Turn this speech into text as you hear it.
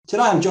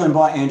Today I'm joined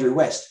by Andrew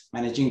West,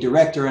 Managing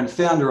Director and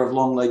founder of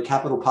Longlead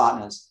Capital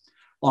Partners.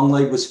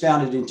 Longlead was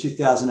founded in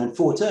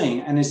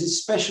 2014 and is a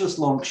specialist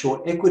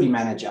long-short equity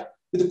manager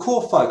with a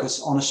core focus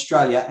on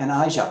Australia and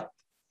Asia.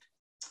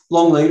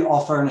 Longlead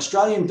offer an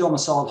Australian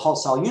domiciled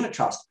wholesale unit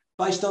trust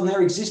based on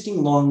their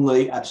existing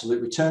Longlead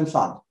Absolute Return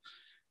Fund.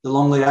 The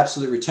Longlead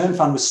Absolute Return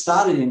Fund was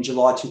started in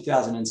July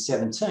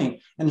 2017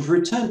 and has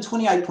returned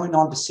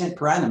 28.9%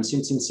 per annum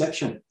since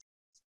inception.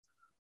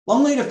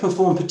 Longlead have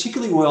performed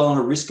particularly well on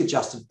a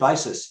risk-adjusted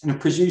basis and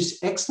have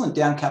produced excellent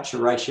down capture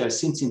ratios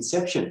since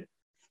inception.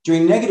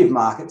 During negative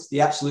markets, the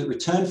Absolute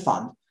Return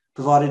Fund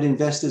provided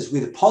investors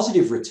with a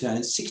positive return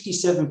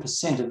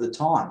 67% of the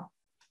time.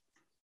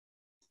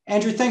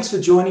 Andrew, thanks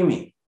for joining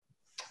me.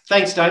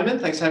 Thanks, Damon.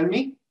 Thanks for having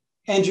me.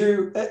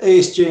 Andrew,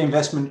 ESG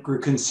investment grew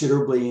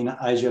considerably in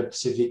Asia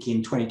Pacific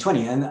in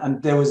 2020,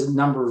 and there was a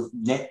number of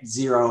net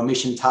zero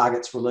emission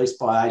targets released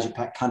by Asia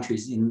Pac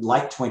countries in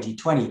late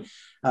 2020.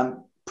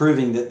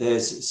 Proving that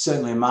there's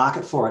certainly a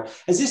market for it.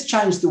 Has this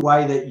changed the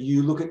way that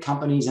you look at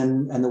companies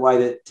and the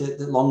way that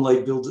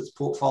Longlead builds its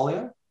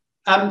portfolio?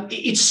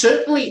 It's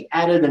certainly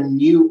added a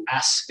new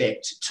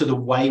aspect to the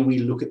way we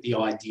look at the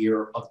idea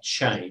of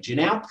change. And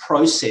our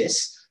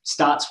process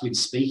starts with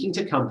speaking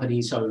to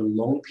companies over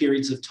long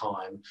periods of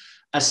time,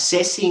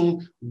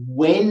 assessing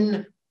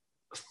when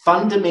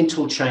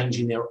fundamental change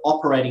in their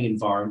operating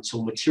environments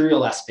or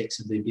material aspects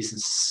of their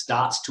business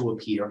starts to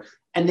appear,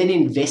 and then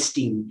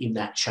investing in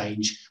that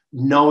change,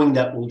 knowing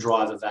that will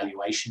drive a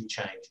valuation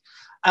change.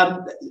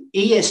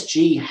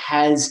 ESG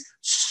has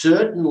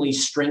certainly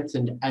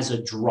strengthened as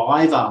a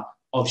driver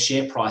of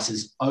share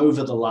prices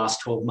over the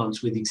last 12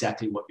 months with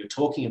exactly what you're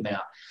talking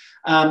about.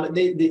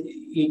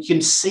 You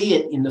can see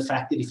it in the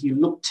fact that if you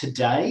look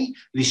today,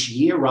 this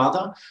year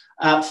rather,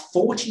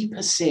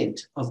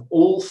 40% of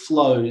all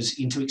flows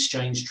into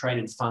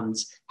exchange-traded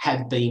funds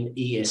have been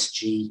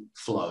ESG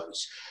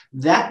flows.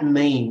 That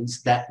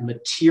means that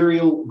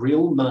material,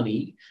 real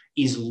money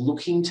is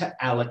looking to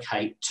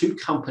allocate to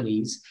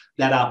companies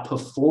that are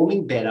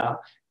performing better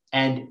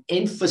and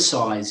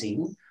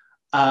emphasizing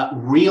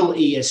real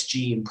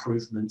ESG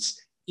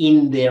improvements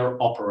in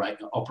their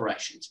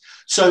operations.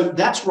 So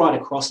that's right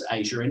across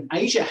Asia. And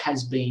Asia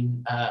has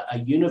been a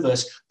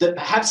universe that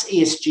perhaps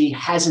ESG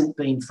hasn't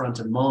been front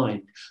of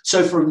mind.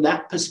 So from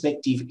that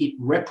perspective, it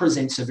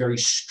represents a very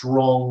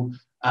strong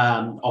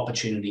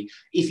opportunity.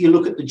 If you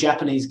look at the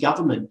Japanese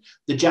government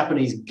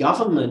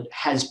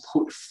has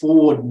put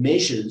forward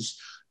measures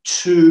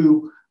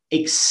to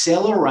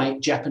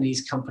accelerate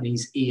Japanese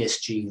companies'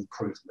 ESG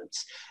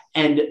improvements.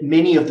 And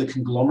many of the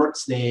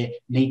conglomerates there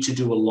need to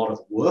do a lot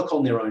of work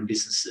on their own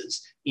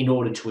businesses in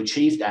order to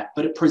achieve that.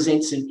 But it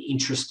presents an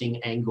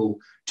interesting angle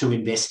to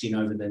invest in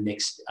over the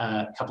next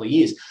couple of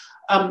years.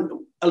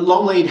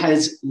 Longlead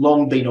has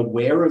long been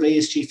aware of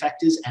ESG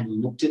factors and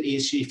looked at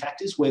ESG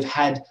factors. We've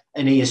had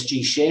an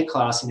ESG share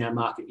class in our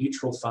market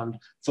neutral fund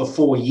for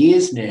 4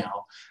 years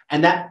now.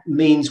 And that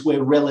means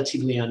we're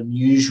relatively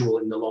unusual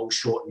in the long,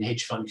 short and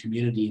hedge fund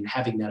community in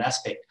having that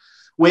aspect.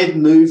 We've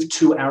moved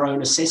to our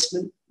own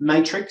assessment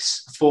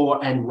matrix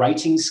and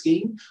rating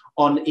scheme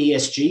on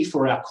ESG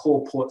for our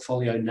core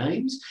portfolio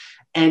names,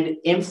 and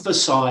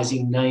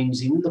emphasising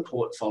names in the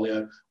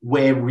portfolio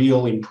where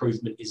real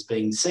improvement is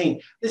being seen.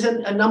 There's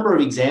a number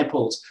of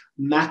examples.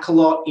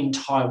 Makalot in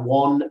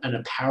Taiwan, an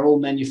apparel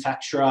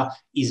manufacturer,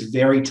 is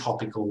very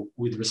topical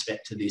with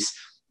respect to this.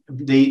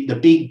 The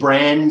big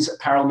brands,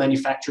 apparel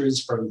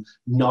manufacturers from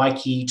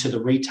Nike to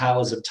the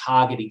retailers of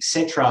Target,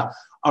 etc.,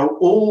 are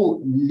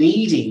all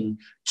needing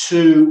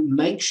to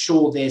make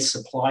sure their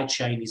supply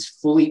chain is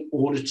fully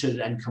audited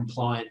and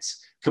compliant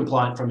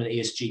from an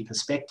ESG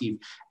perspective.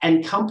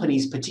 And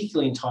companies,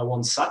 particularly in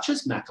Taiwan, such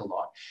as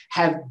Makalot,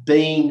 have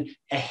been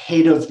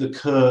ahead of the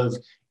curve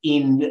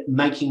in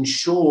making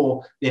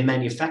sure their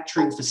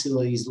manufacturing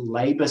facilities,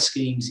 labour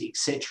schemes,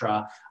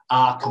 etc.,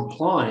 are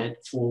compliant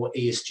for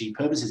ESG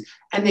purposes.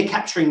 And they're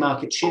capturing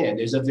market share.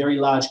 There's a very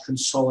large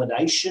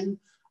consolidation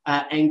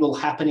angle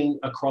happening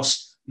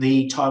across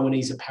the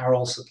Taiwanese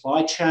apparel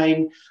supply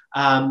chain,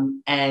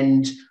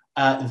 and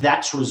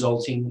that's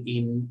resulting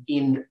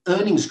in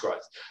earnings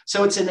growth.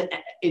 So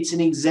it's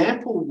an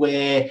example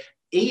where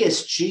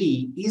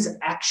ESG is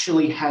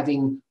actually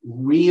having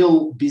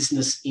real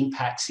business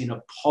impacts in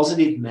a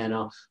positive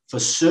manner for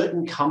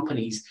certain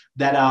companies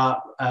that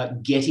are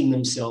getting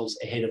themselves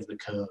ahead of the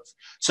curve.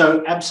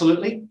 So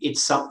absolutely,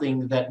 it's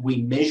something that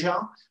we measure,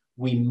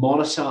 we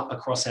monitor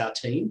across our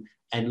team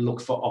and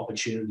look for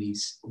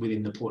opportunities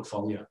within the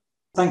portfolio.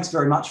 Thanks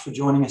very much for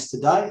joining us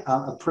today.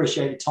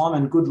 Appreciate your time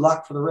and good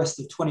luck for the rest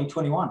of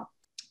 2021.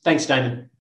 Thanks, Damon.